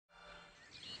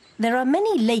There are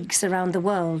many lakes around the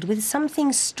world with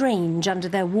something strange under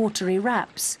their watery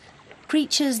wraps.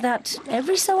 Creatures that,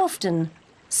 every so often,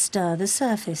 stir the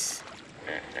surface.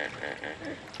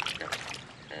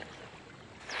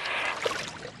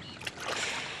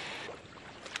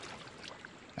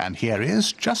 And here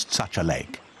is just such a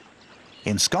lake.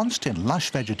 Ensconced in lush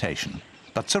vegetation,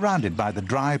 but surrounded by the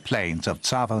dry plains of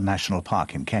Tsavo National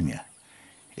Park in Kenya,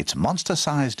 its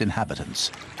monster-sized inhabitants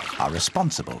are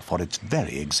responsible for its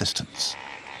very existence.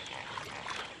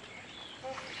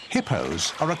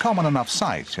 Hippos are a common enough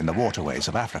sight in the waterways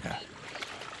of Africa.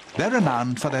 They're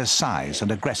renowned for their size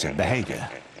and aggressive behavior.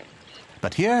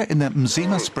 But here in the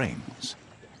Mzima Springs,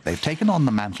 they've taken on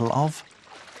the mantle of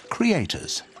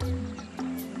creators.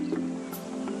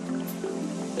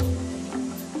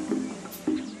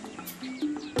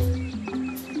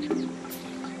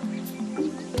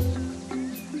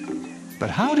 But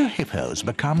how do hippos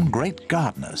become great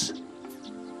gardeners?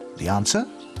 The answer?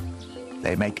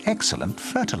 They make excellent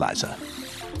fertilizer.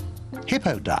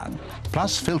 Hippo dung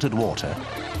plus filtered water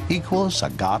equals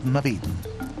a Garden of Eden.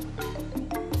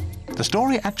 The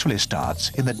story actually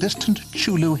starts in the distant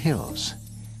Chulu Hills.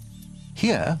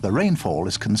 Here, the rainfall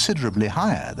is considerably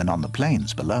higher than on the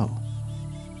plains below.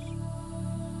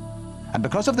 And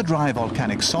because of the dry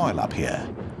volcanic soil up here,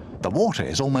 the water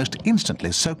is almost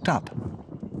instantly soaked up.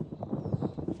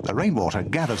 The rainwater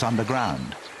gathers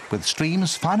underground, with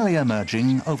streams finally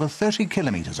emerging over 30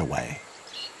 kilometers away.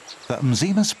 The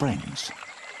Mzima Springs.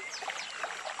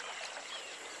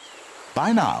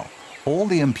 By now, all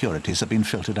the impurities have been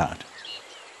filtered out.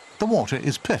 The water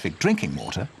is perfect drinking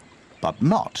water, but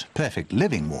not perfect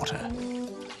living water.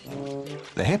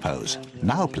 The hippos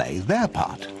now play their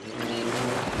part.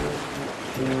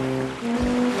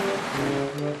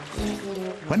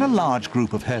 When a large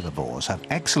group of herbivores have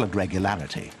excellent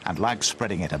regularity and like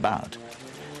spreading it about,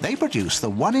 they produce the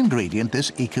one ingredient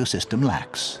this ecosystem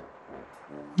lacks: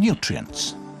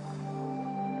 nutrients.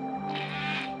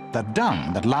 The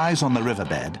dung that lies on the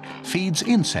riverbed feeds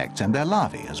insects and their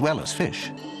larvae as well as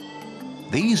fish.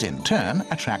 These in turn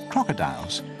attract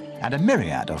crocodiles and a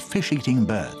myriad of fish-eating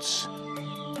birds.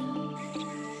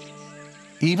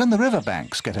 Even the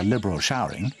riverbanks get a liberal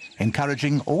showering,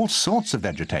 encouraging all sorts of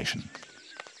vegetation.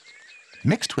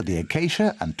 Mixed with the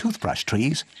acacia and toothbrush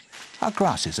trees are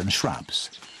grasses and shrubs.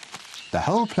 The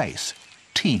whole place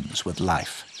teems with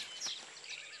life.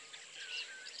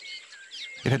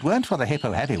 If it weren't for the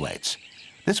hippo heavyweights,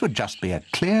 this would just be a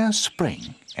clear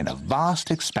spring in a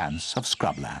vast expanse of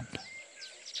scrubland.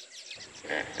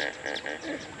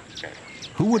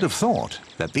 Who would have thought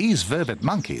that these vervet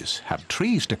monkeys have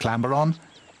trees to clamber on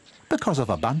because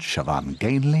of a bunch of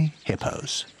ungainly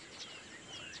hippos?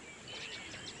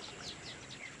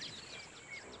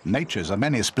 Nature's a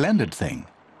many splendid thing.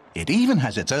 It even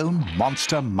has its own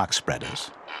monster muck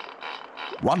spreaders.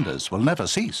 Wonders will never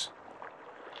cease.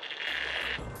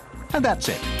 And that's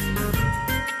it.